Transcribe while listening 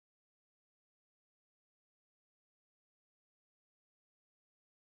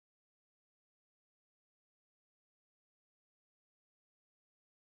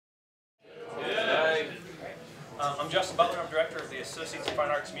Justin Butler. I'm director of the Associates in Fine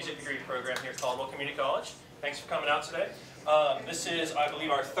Arts Music Degree program here at Caldwell Community College. Thanks for coming out today. This is, I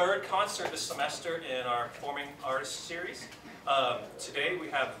believe, our third concert this semester in our Performing Artists series. Today we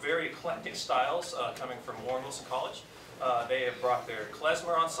have very eclectic styles coming from Warren Wilson College. They have brought their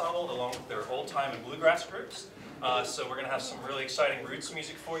Klezmer Ensemble along with their old-time and bluegrass groups. So we're going to have some really exciting roots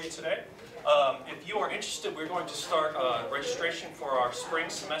music for you today. If you are interested, we're going to start registration for our spring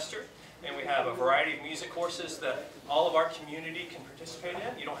semester. And we have a variety of music courses that all of our community can participate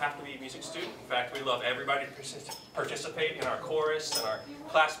in. You don't have to be a music student. In fact, we love everybody to participate in our chorus and our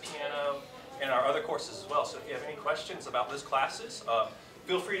class piano and our other courses as well. So if you have any questions about those classes,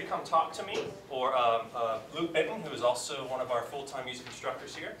 feel free to come talk to me or Luke Benton, who is also one of our full-time music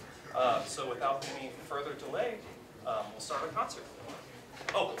instructors here. So without any further delay, we'll start our concert.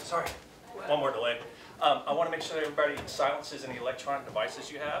 Oh, sorry, one more delay. I want to make sure that everybody silences any electronic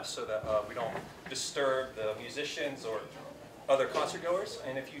devices you have so that we don't disturb the musicians or other concert goers.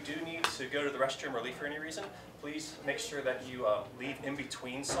 And if you do need to go to the restroom or leave for any reason, please make sure that you leave in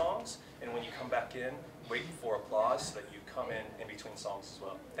between songs. And when you come back in, wait for applause so that you come in between songs as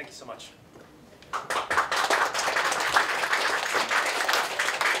well. Thank you so much.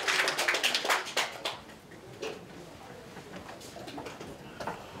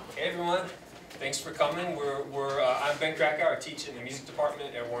 Hey everyone. Thanks for coming. I'm Ben Krakauer. I teach in the music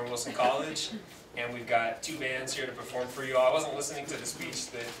department at Warren Wilson College, and we've got two bands here to perform for you all. I wasn't listening to the speech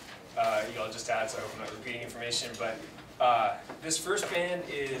that you all just had, so I hope I'm not repeating information, but this first band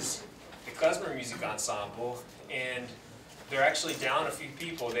is the Klezmer Music Ensemble, and they're actually down a few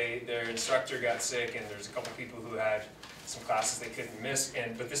people. Their instructor got sick, and there's a couple people who had some classes they couldn't miss,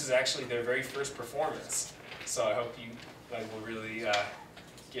 but this is actually their very first performance, so I hope you will really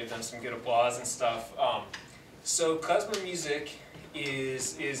give them some good applause and stuff. So Klezmer music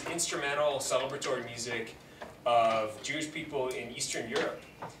is instrumental, celebratory music of Jewish people in Eastern Europe.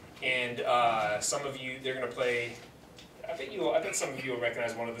 And some of you, they're going to play, I bet some of you will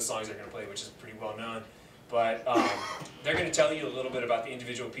recognize one of the songs they're going to play, which is pretty well known. But they're going to tell you a little bit about the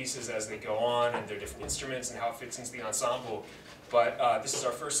individual pieces as they go on and their different instruments and how it fits into the ensemble. But this is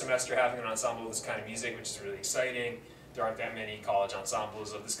our first semester having an ensemble of this kind of music, which is really exciting. There aren't that many college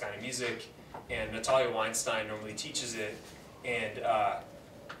ensembles of this kind of music, and Natalia Weinstein normally teaches it, and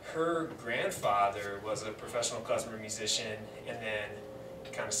her grandfather was a professional Klezmer musician, and then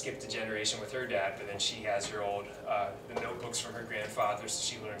kind of skipped a generation with her dad, but then she has her old, the notebooks from her grandfather, so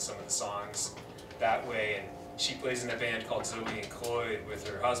she learned some of the songs that way, and she plays in a band called Zoe and Cloyd with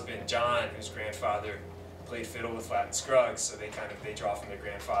her husband, John, whose grandfather played fiddle with Latin Scruggs, so they draw from their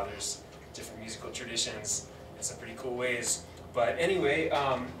grandfather's different musical traditions in some pretty cool ways. But anyway,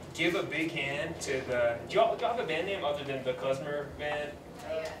 give a big hand to the, do y'all have a band name other than the Klezmer band?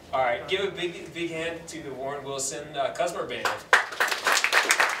 Yeah. All right, give a big hand to the Warren Wilson Klezmer band.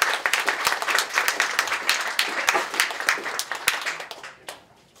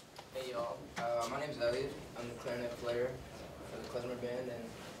 Hey y'all, my name's Elliot. I'm the clarinet player for the Klezmer band, and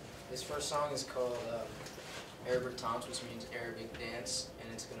this first song is called Arabic Taunt, which means Arabic dance,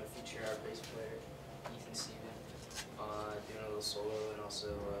 and it's going to feature our bass player, doing a little solo, and also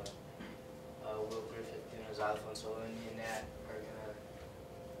Will Griffith doing a xylophone solo, and me and Nat are gonna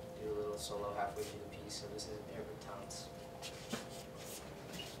do a little solo halfway through the piece. So this is Arabic Taunts.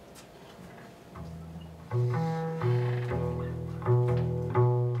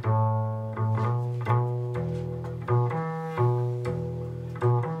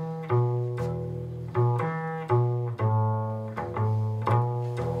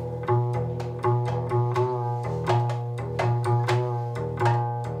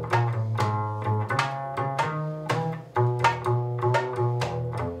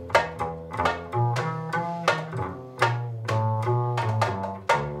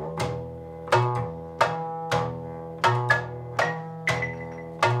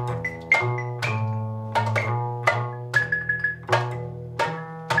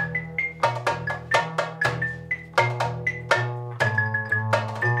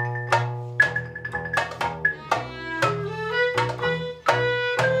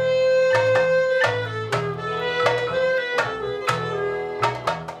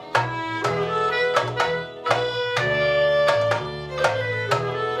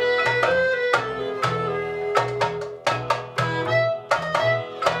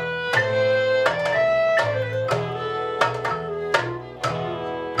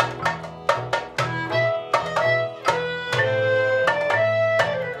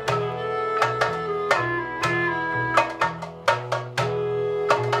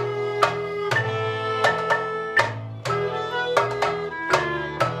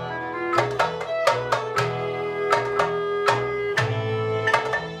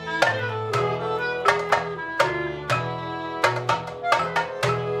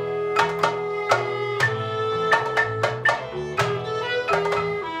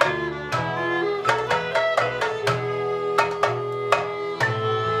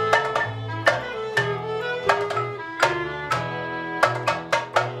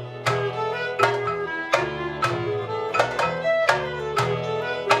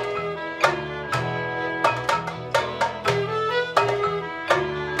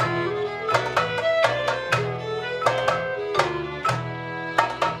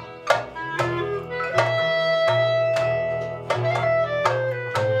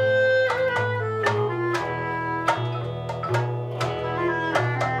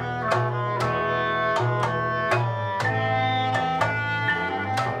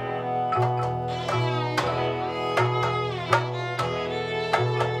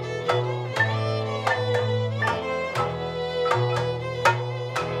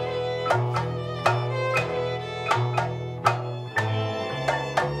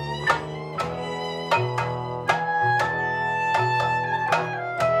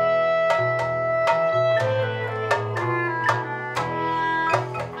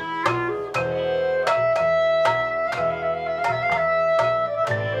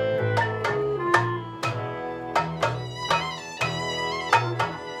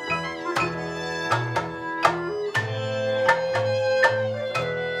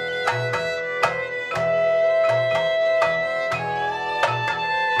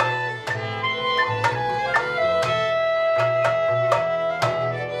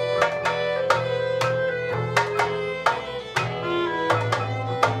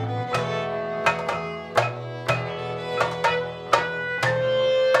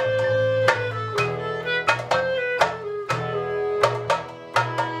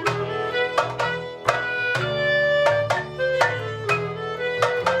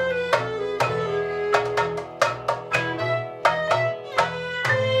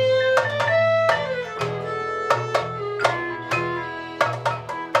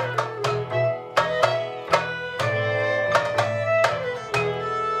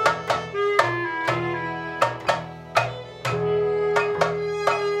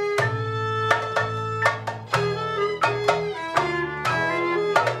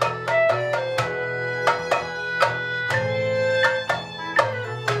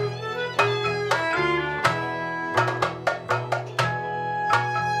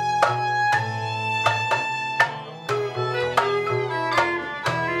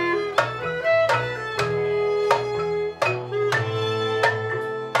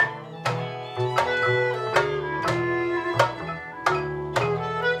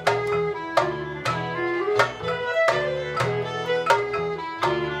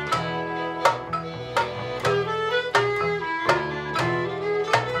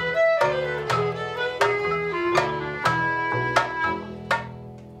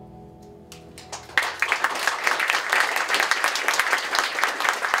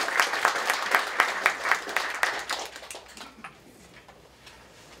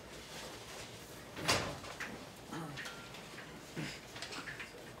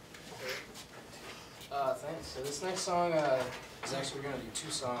 So this next song is actually, we're going to do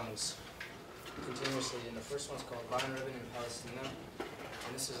 2 songs continuously, and the first one's called Vine Ribbon in Palestina,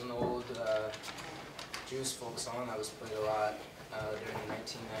 and this is an old Jewish folk song that was played a lot during the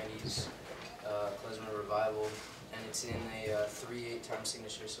 1990s Klezmer revival, and it's in a 3/8 time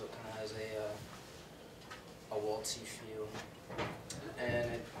signature, so it kind of has a waltzy feel,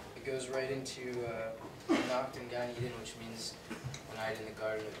 and it goes right into Nacht in Gan Eden, which means the night in the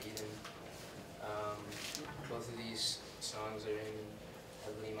Garden of Eden. Both of these songs are in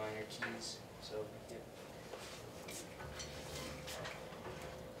heavily minor keys, so yeah.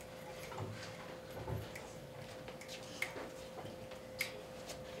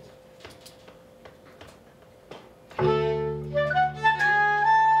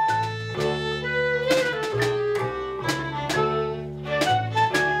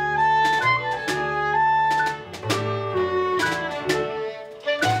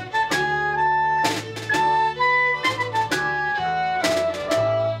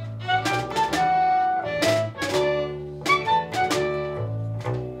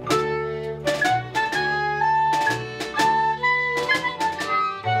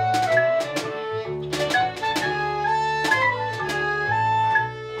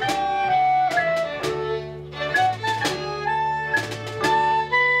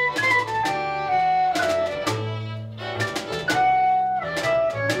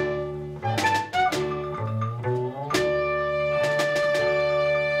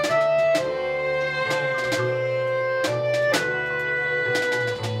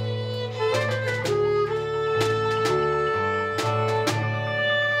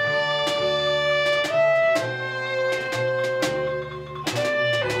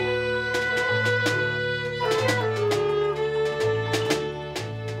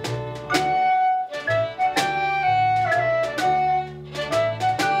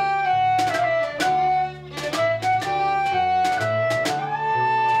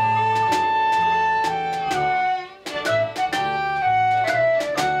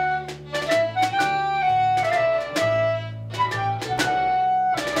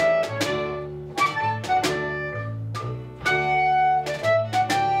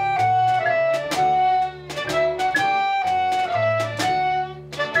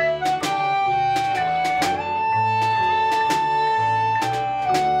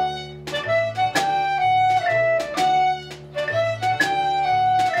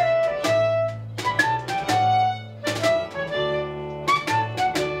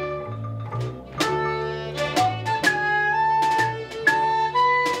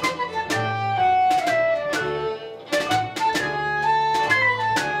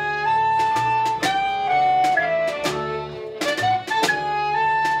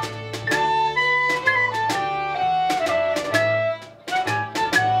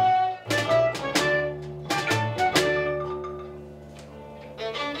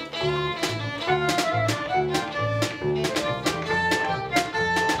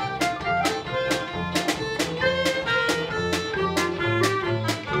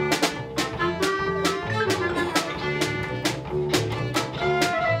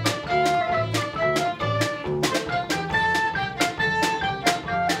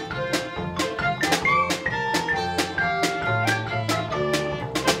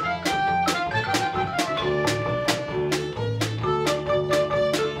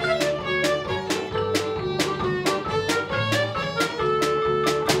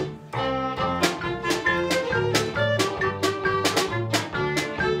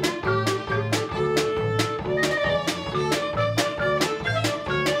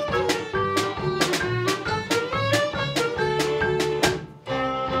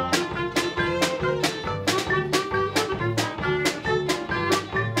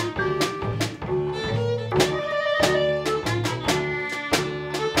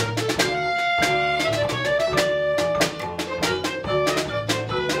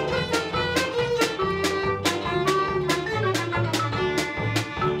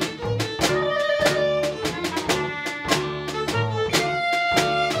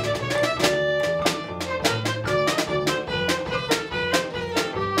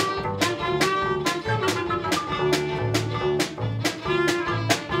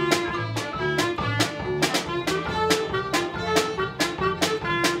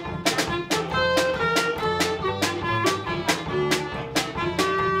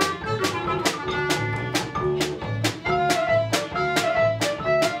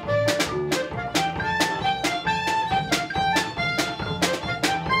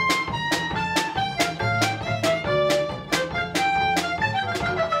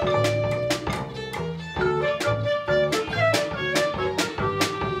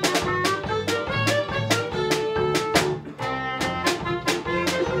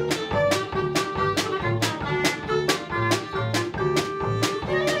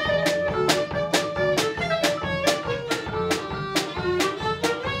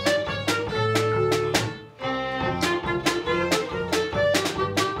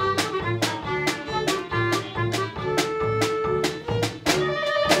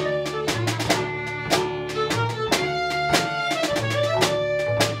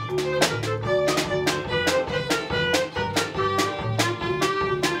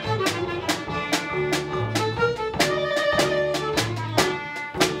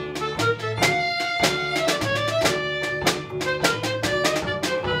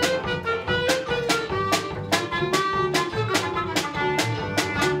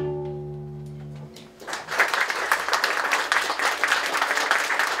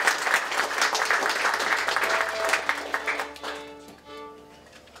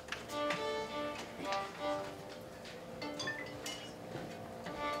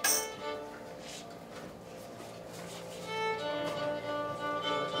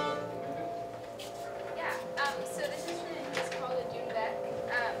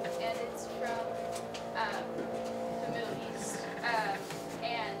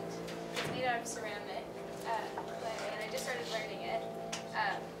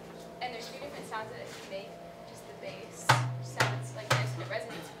 sounds that it can make, just the bass sounds like nice and it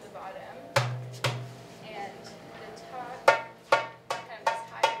resonates from the bottom. And the top, kind of this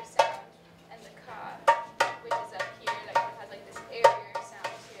higher sound, and the ka, which is up here, like it has like this airier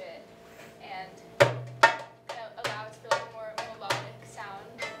sound to it, and kind of allows for like more melodic sound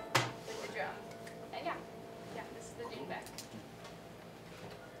with the drum. And yeah, this is the djembe.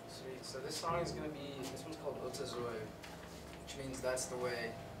 Sweet. So this song is gonna be, this one's called Otazoi, which means that's the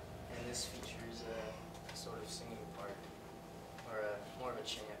way, and this features a sort of singing part, or more of a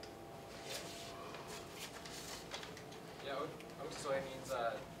chant. Yeah, Otazoi means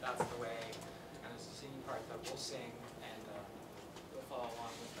that's the way, and it's a singing part that we'll sing, and you'll follow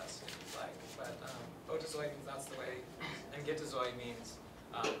along with us if you'd like. But Otazoi means that's the way, and Gitazoi means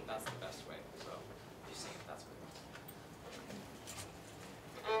that's the best way. So if you sing it, that's what it means.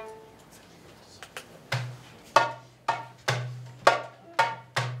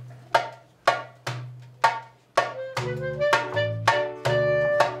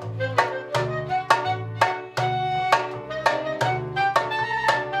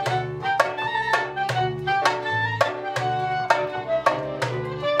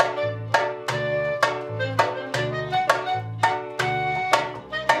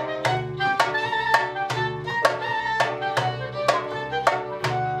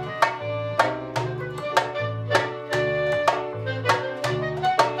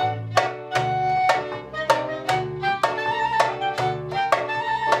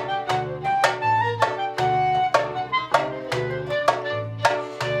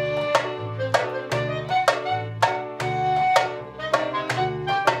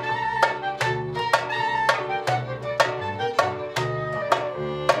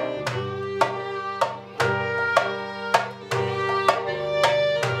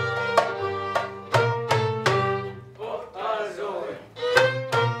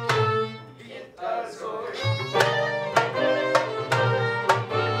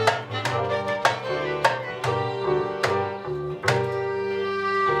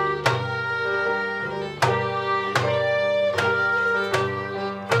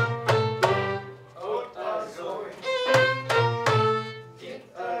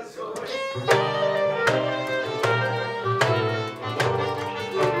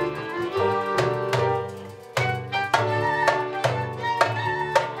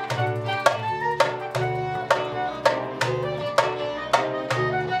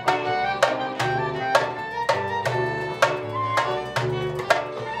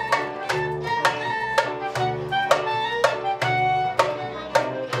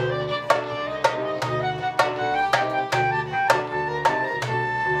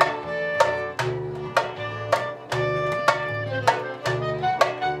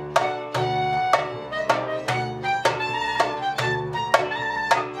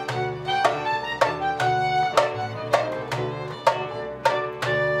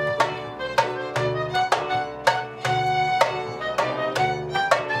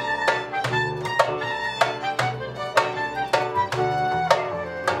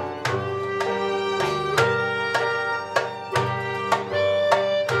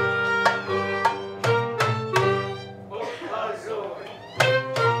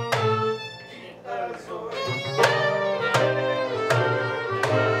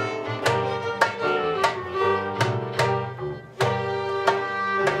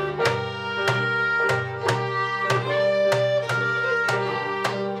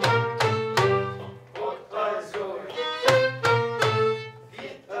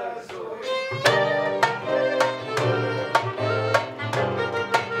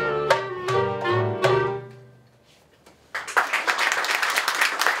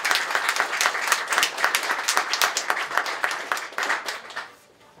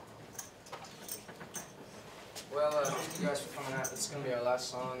 Thank you guys for coming out. This is going to be our last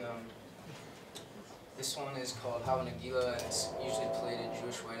song. This one is called Hava Nagila, and it's usually played at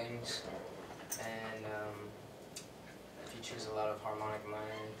Jewish weddings, and features a lot of harmonic minor.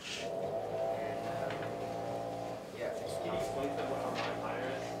 And yeah, thanks for coming.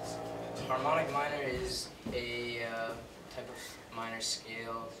 Harmonic minor is a type of minor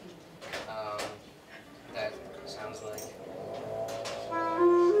scale that sounds like.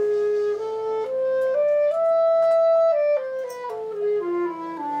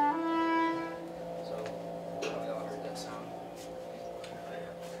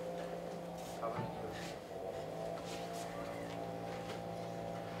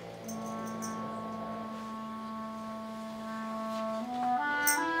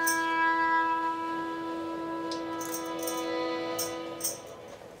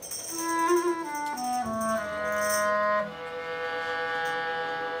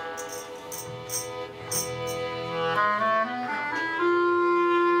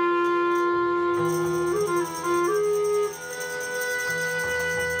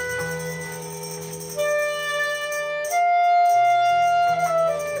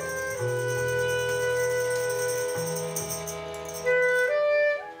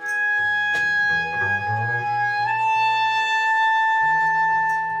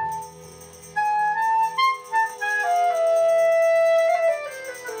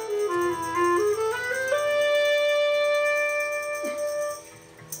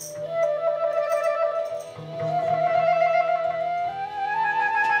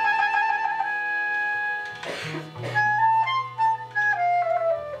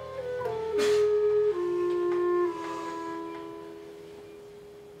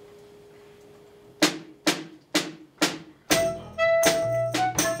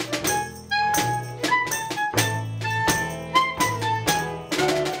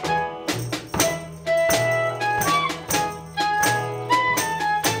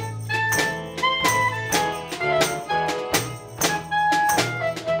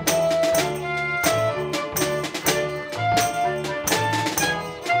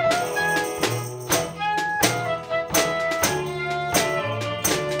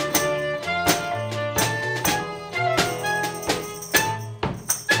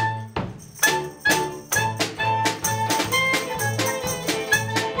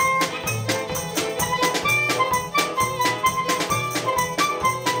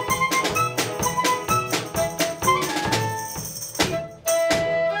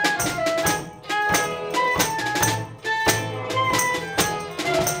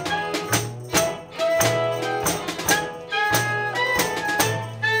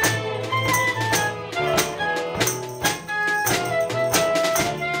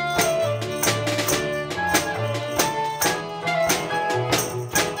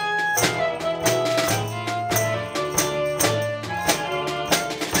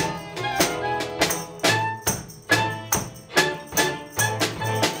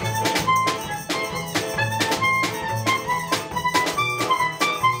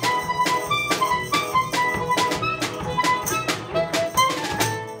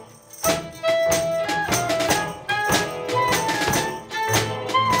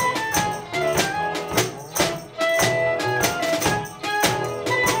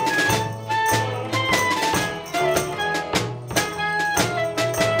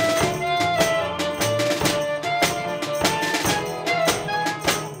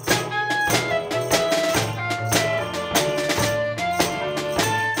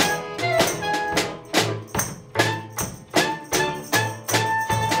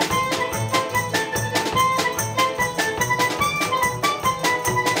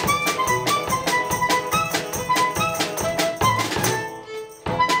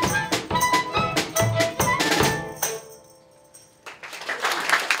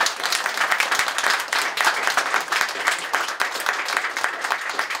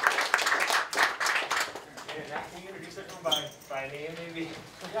 maybe?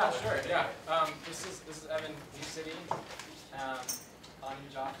 Yeah, sure. Yeah. This is Evan New City. On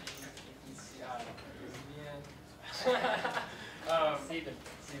jockey, he's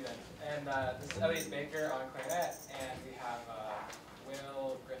Steven. And this is Elliot Baker on clarinet, and we have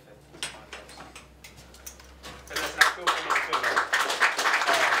Will Griffith on drums. And that's not cool.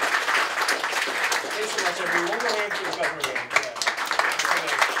 Thanks so much, everyone. One more hand for the Klezmer band.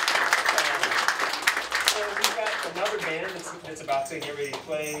 So we've got another band that's about to get ready to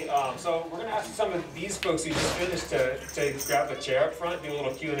play. So we're going to ask some of these folks who just finished to grab a chair up front, do a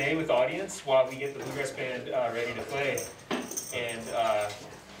little Q&A with the audience while we get the Bluegrass band ready to play. And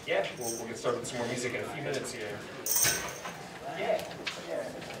yeah, we'll get started with some more music in a few minutes here. Yeah.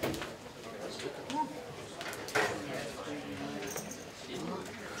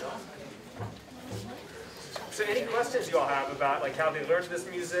 So any questions you all have about like how they learned this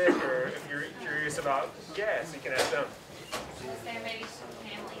music, or if you're curious about, yeah, so you can ask them. Is there maybe some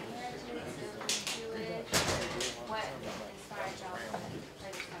family influences to it? What inspired y'all to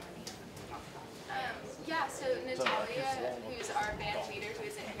play this company? Yeah, so Natalia, who's our band leader, who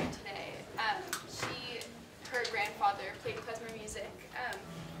is in here today, her grandfather played klezmer music,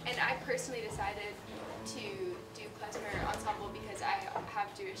 and I personally decided to do klezmer ensemble because I have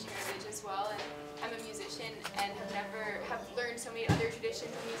Jewish heritage as well, and I'm a musician and have learned so many other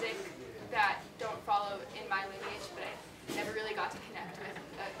traditions of music that don't follow in my lineage, but I never really got to connect with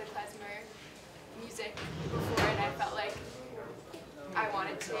the klezmer music before, and I felt like I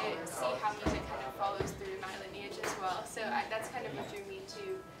wanted to see how music kind of follows through my lineage as well. So that's kind of what drew me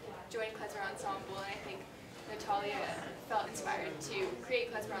to join Klezmer Ensemble, and I think Natalia felt inspired to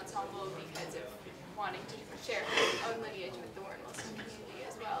create Klezmer Ensemble because of wanting to share her own lineage with the Warren Wilson community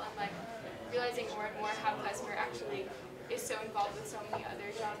as well, and like realizing more and more how klezmer actually is so involved with so many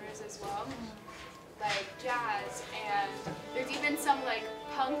other genres as well, like jazz, and there's even some like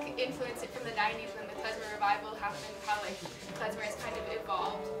punk influence from the 90s when the klezmer revival happened, how like klezmer has kind of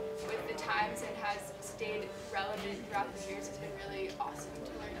evolved with the times and has stayed relevant throughout the years. It's been really awesome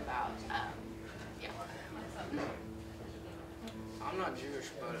to learn about. Yeah. I'm not Jewish,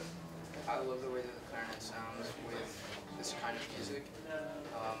 but I love the way that the clarinet sounds with this kind of music.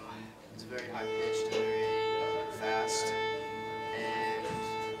 It's very high-pitched and very fast, and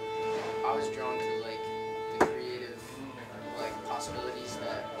I was drawn to like the creative possibilities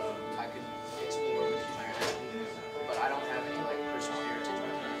that I could explore with the clarinet, but I don't have any like personal heritage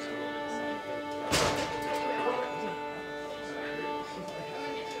with music.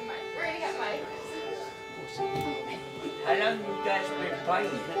 We're gonna get Mike. How long have you guys been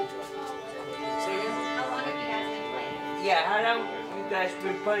playing? Say again? How long have you guys been playing? Yeah, how long have you guys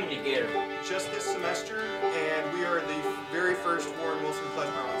been playing together? Just this semester, and we are the very first Warren Wilson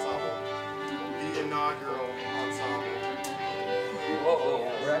Klezmer Ensemble, the inaugural ensemble.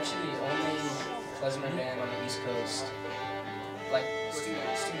 Whoa. We're actually the only klezmer band on the East Coast, like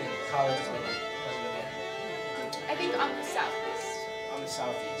student college level klezmer band. I think on the southeast. On the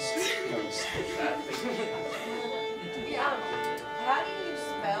Southeast Coast. Yeah. How do you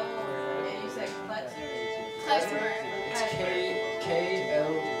spell it? You say Klezmer? Klezmer. It's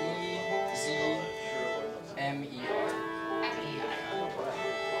K-L-E-Z-M-E-R.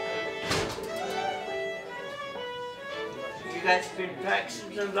 You guys been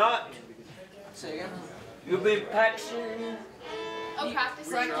practicing a lot? Say again? You've been practicing? Oh,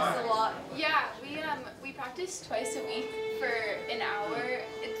 practicing? Practice a lot. Yeah, we practice twice a week for an hour.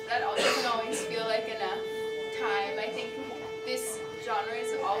 That doesn't always feel like enough time. I think this genre is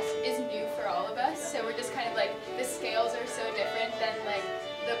new for all of us, so we're just kind of like, the scales are so different than like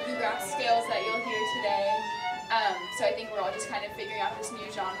the bluegrass scales that you'll hear today. So I think we're all just kind of figuring out this new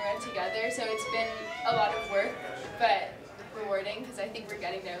genre together. So it's been a lot of work, but rewarding because I think we're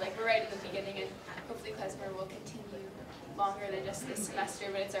getting there. Like we're right in the beginning, and hopefully Klezmer will continue longer than just this semester,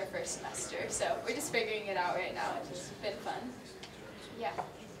 but it's our first semester. So we're just figuring it out right now. It's just been fun. Yeah.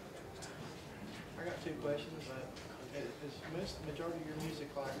 I got two questions. Is the majority of your music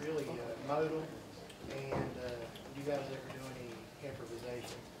like really modal, and do you guys ever do any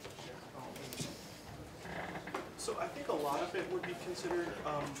improvisation? So I think a lot of it would be considered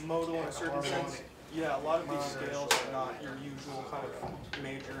modal in a certain sense. Yeah, a lot of these scales are not your usual kind of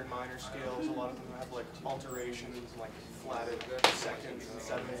major and minor scales. A lot of them have like alterations, like flatted seconds and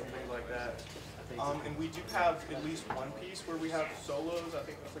sevenths and things like that. And we do have at least one piece where we have solos. I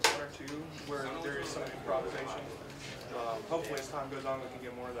think it's like one or two where there is some improvisation. Hopefully as time goes on we can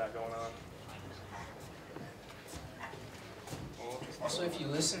get more of that going on. Also, if you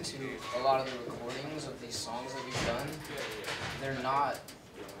listen to a lot of the recordings of these songs that we've done, they're not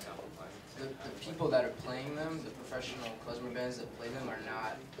the people that are playing them, the professional klezmer bands that play them, are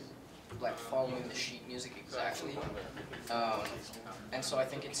not like following the sheet music exactly. And so I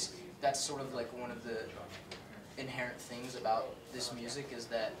think that's sort of like one of the inherent things about this music, is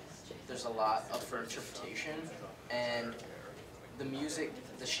that there's a lot up for interpretation, and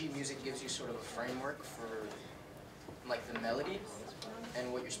the sheet music gives you sort of a framework for like the melody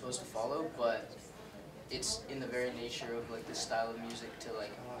and what you're supposed to follow, but it's in the very nature of like this style of music to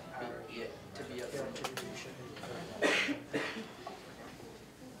like be up for interpretation.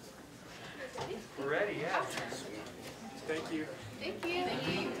 We're ready, yeah. Thank you. Thank you.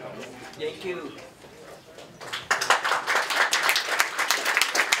 Thank you.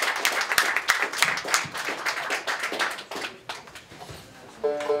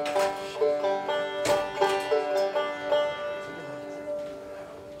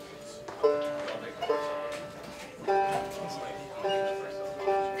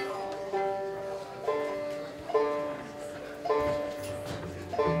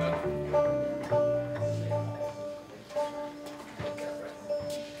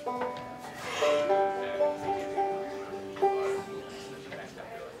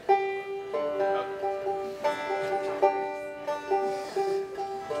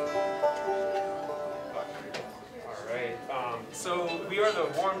 So we are the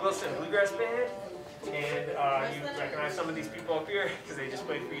Warren Wilson Bluegrass Band, and you recognize some of these people up here because they just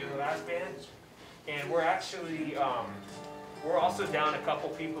played for you in the last band. And we're actually, we're also down a couple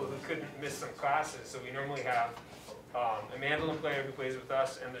people who couldn't miss some classes. So we normally have a mandolin player who plays with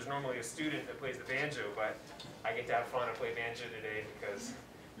us, and there's normally a student that plays the banjo, but I get to have fun and play banjo today because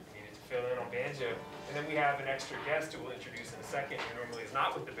I needed to fill in on banjo. And then we have an extra guest who we'll introduce in a second, who normally is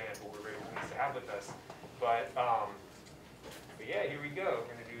not with the band, but we're very pleased to have with us. But yeah, here we go.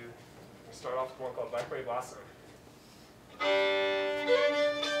 We're gonna start off with one called Blackberry Blossom.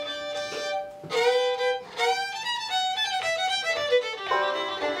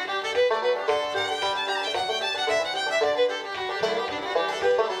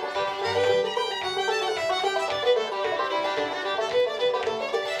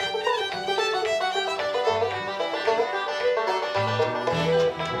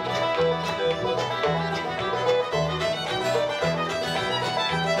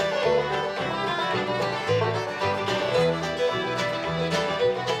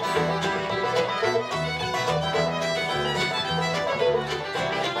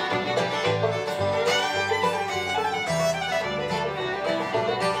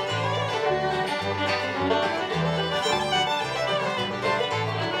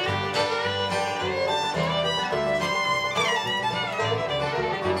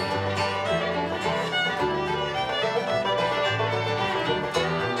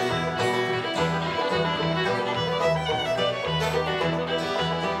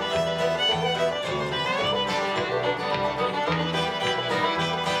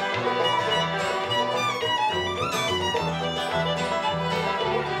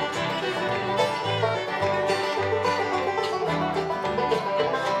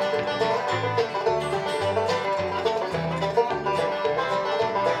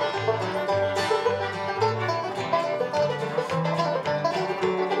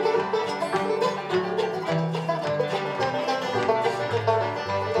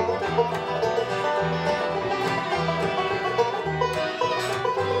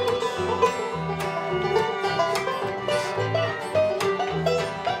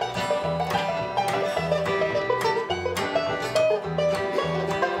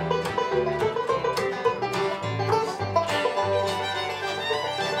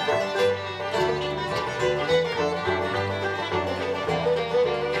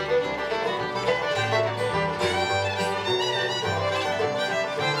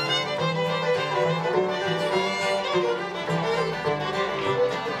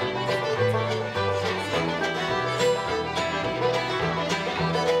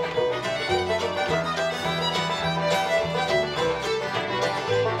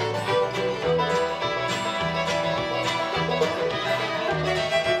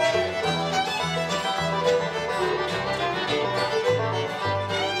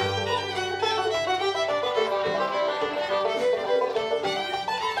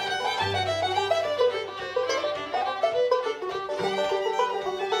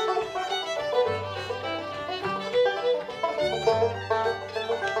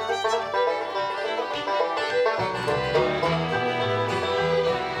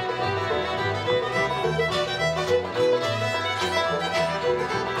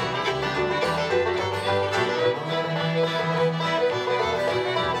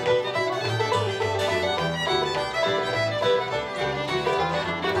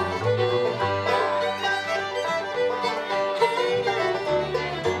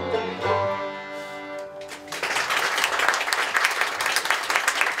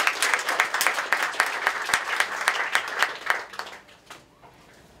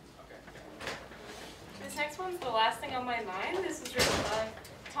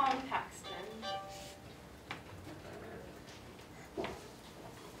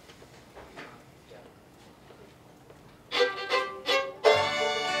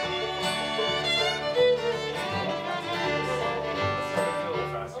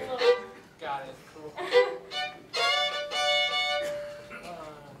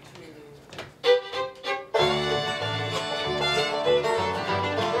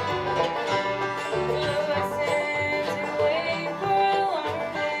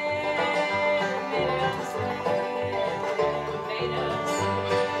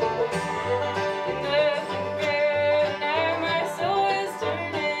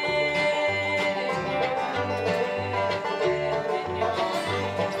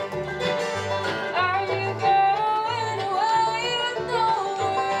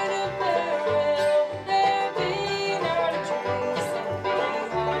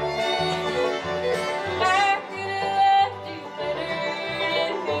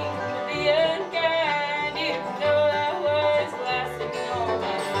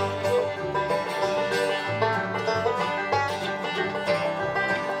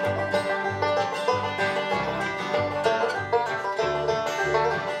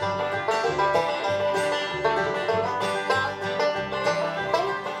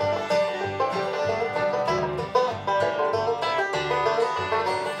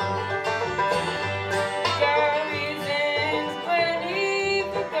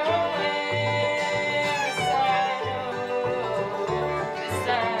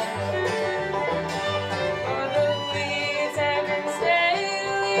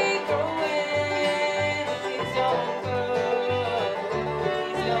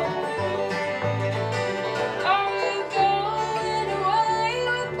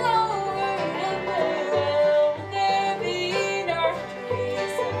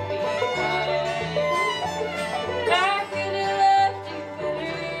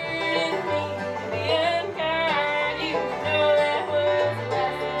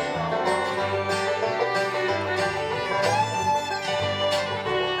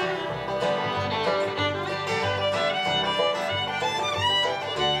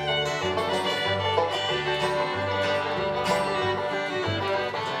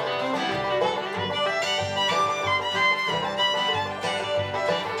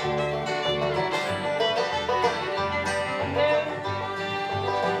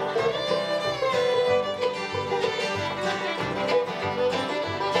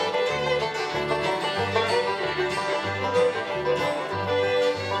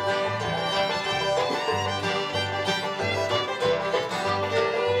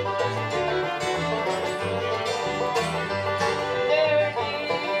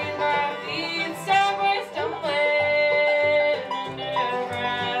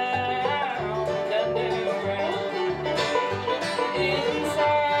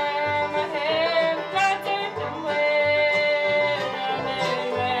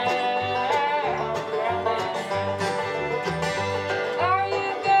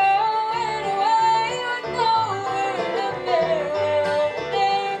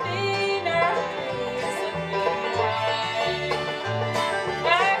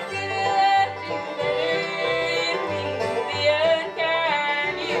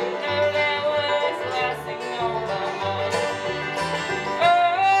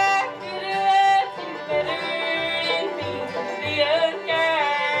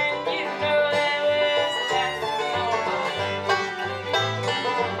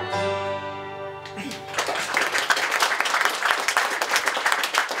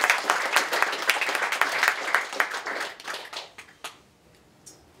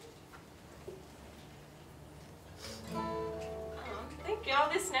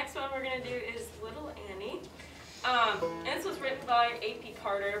 Pete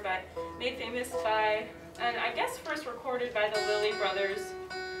Carter, but made famous by, and I guess first recorded by the Lilly Brothers.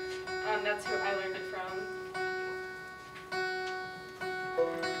 That's who I learned it from.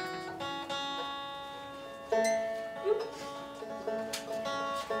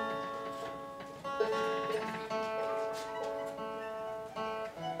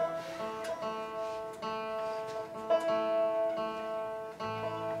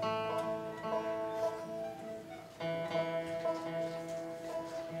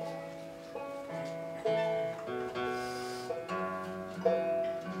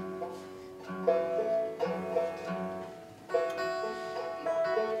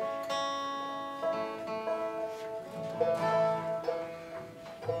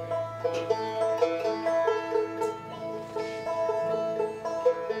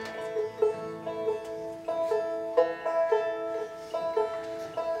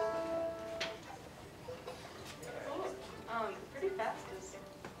 Pretty fast.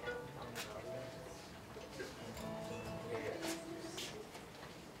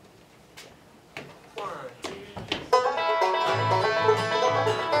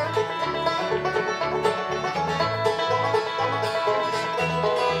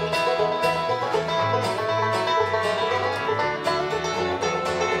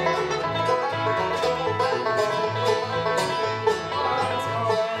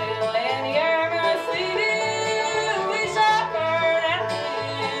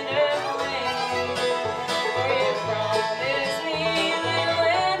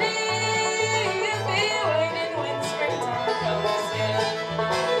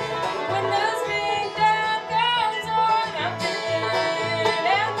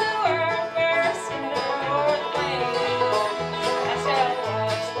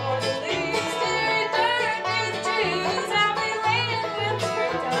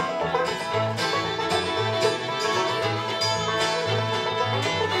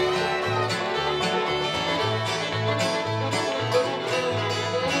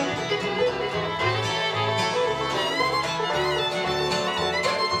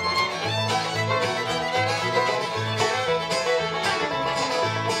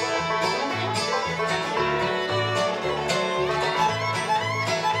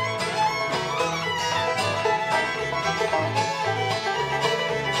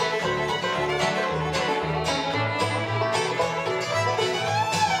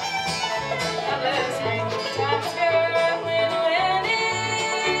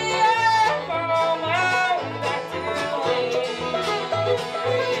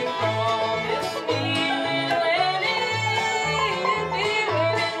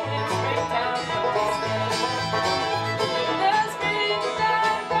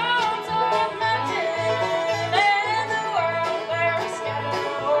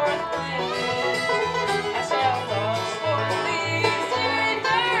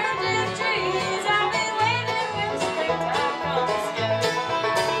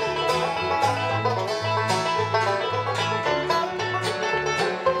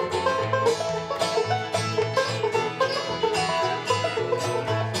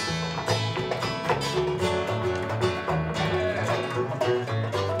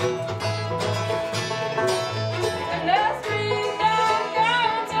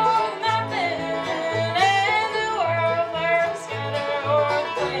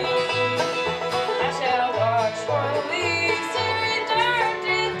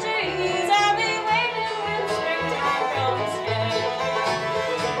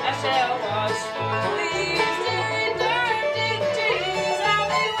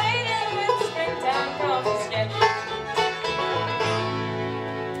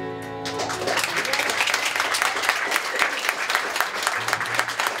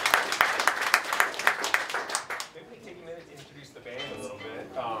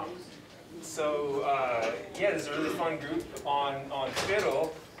 Yeah, this is a really fun group on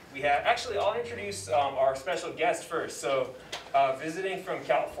fiddle. We have, actually, I'll introduce our special guest first. So, visiting from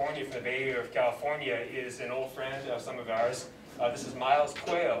California, from the Bay Area of California, is an old friend of some of ours. This is Miles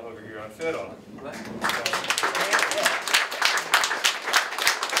Quayle over here on fiddle. I'm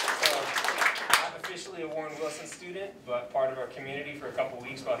officially a Warren Wilson student, but part of our community for a couple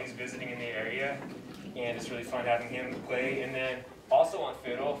weeks while he's visiting in the area. And it's really fun having him play. And then also on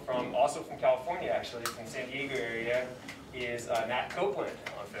fiddle, also from California actually, from San Diego area, is Nat Copeland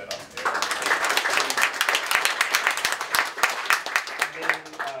on fiddle. And then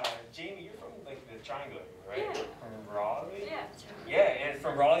Jamie, you're from like the Triangle area, right? Yeah. From Raleigh? Yeah. Yeah, and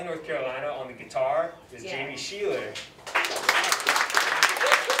from Raleigh, North Carolina on the guitar is Jamie Sheeler.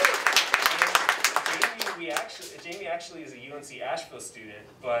 Jamie actually is a UNC Asheville student,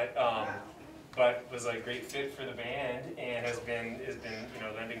 but but was a great fit for the band and has been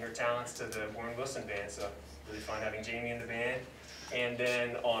lending her talents to the Warren Wilson band. So really fun having Jamie in the band. And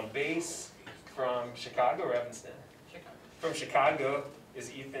then on bass from Chicago or Evanston? Chicago. From Chicago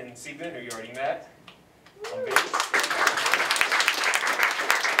is Ethan Siegman, who you already met on bass. And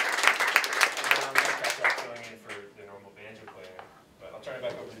then I'm going to catch up filling in for the normal banjo player. But I'll turn it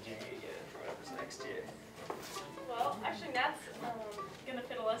back over to Jamie again for whatever's next year. Well, actually Matt's gonna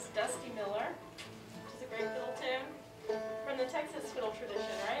fiddle us Dusty Miller, which is a great fiddle tune from the Texas fiddle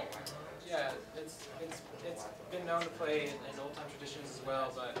tradition, right? Yeah, it's been known to play in old time traditions as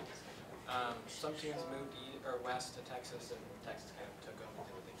well, but some tunes moved west to Texas, and Texas kind of took them and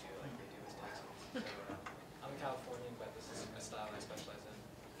did what they do, like they do with Texas. So I'm a Californian, but this is a style I specialize in,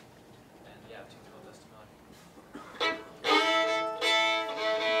 and yeah, tunes called Dusty Miller.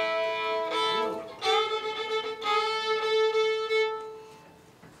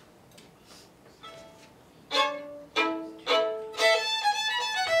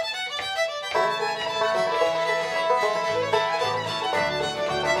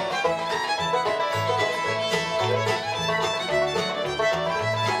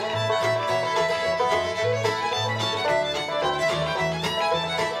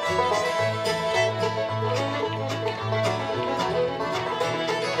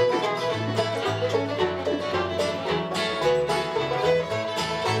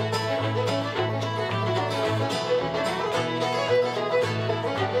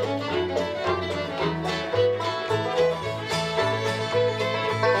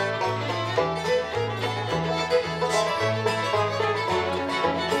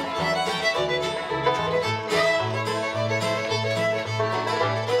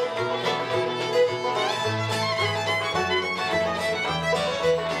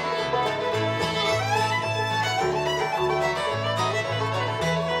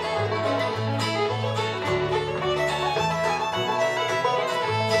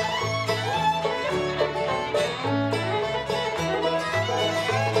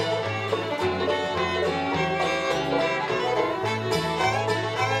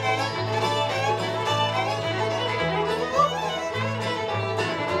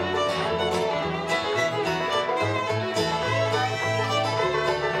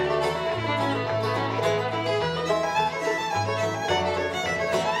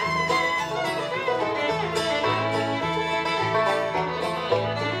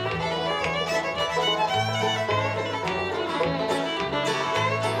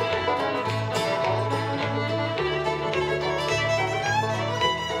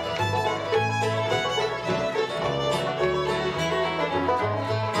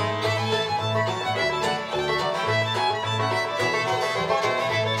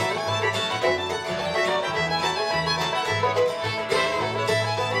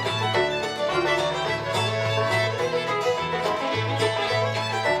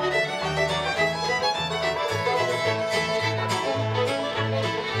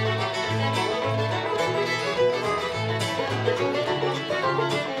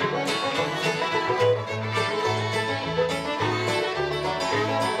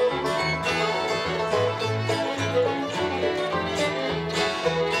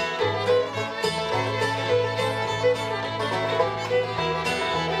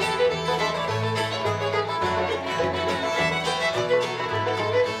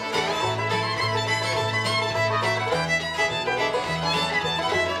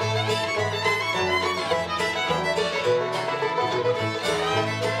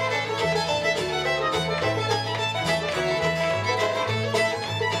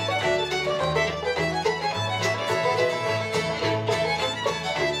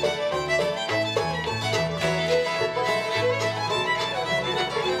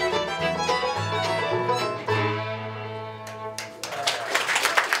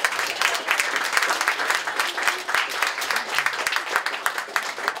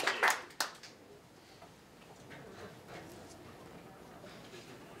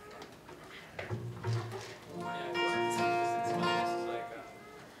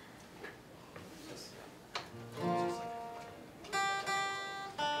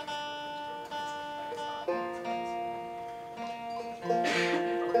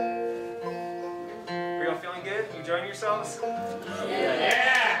 enjoying yourselves?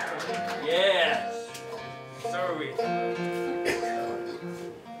 Yeah! Yes! So are we. Okay,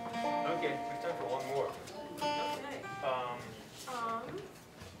 we have time for one more. Okay.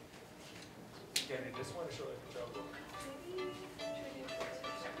 Can I do this one or should I do that one? Maybe should we do this?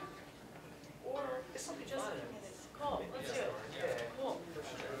 Or It's something just fun. cool. Let's do it. Yeah. Cool.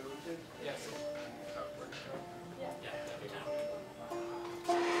 Yes. Yeah.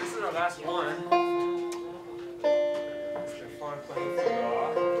 This is our last one.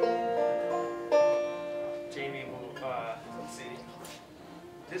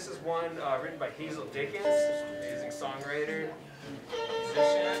 this is one written by Hazel Dickens, amazing songwriter,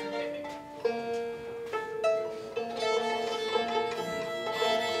 musician.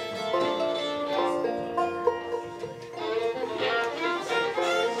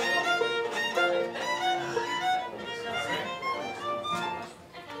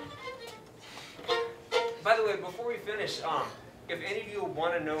 By the way, before we finish, if any of you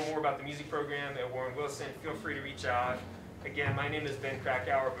want to know more about the music program at Warren Wilson, feel free to reach out. Again, my name is Ben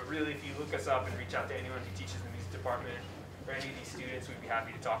Krakauer, but really if you look us up and reach out to anyone who teaches in the music department or any of these students, we'd be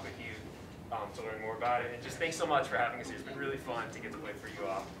happy to talk with you to learn more about it. And just thanks so much for having us here. It's been really fun to get to play for you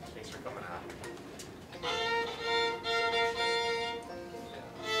all. Thanks for coming out.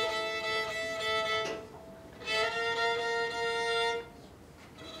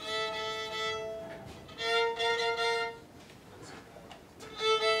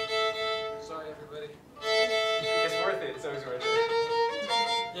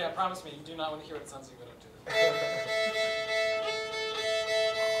 Promise me, you do not want to hear what it sounds like we don't do that.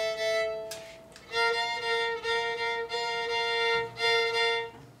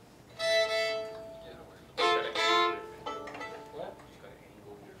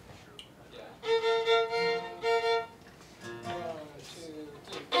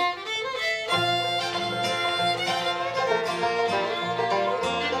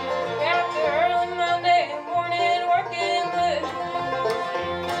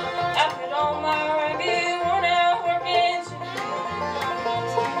 All my ragged worn out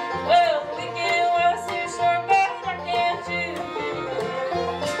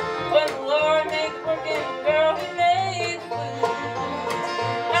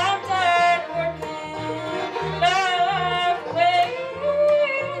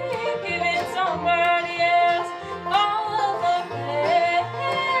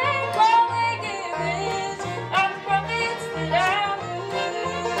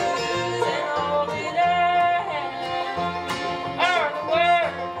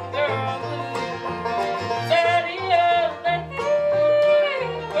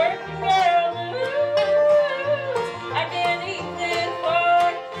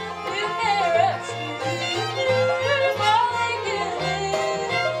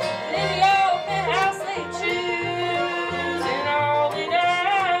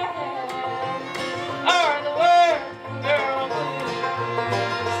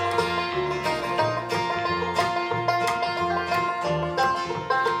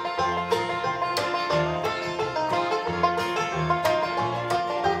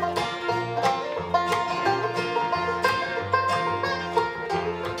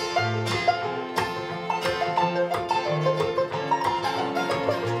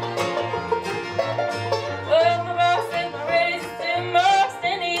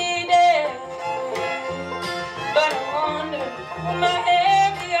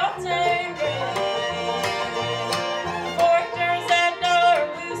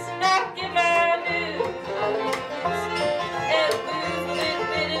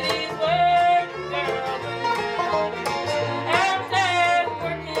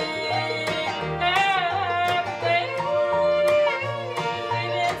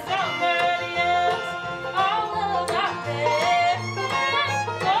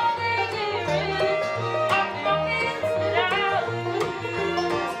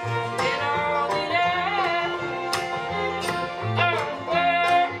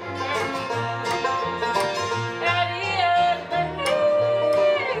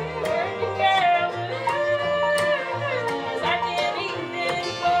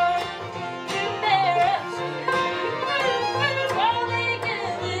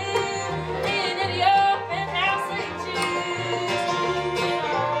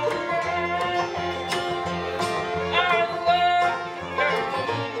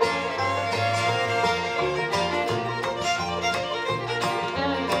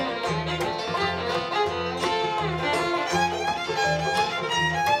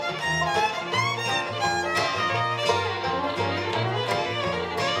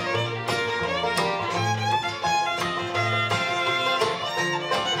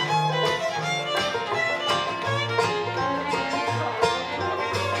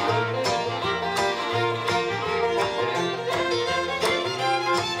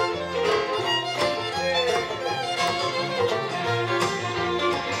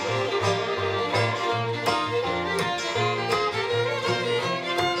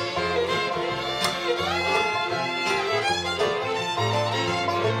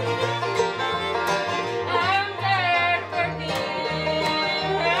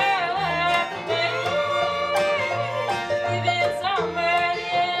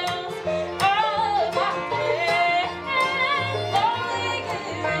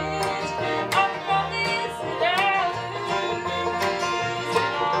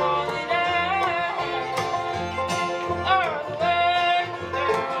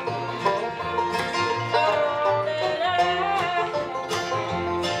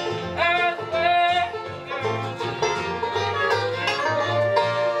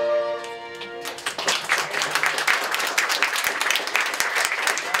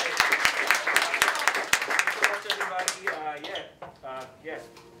Yeah.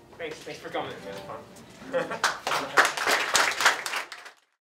 Thanks for coming. It was fun.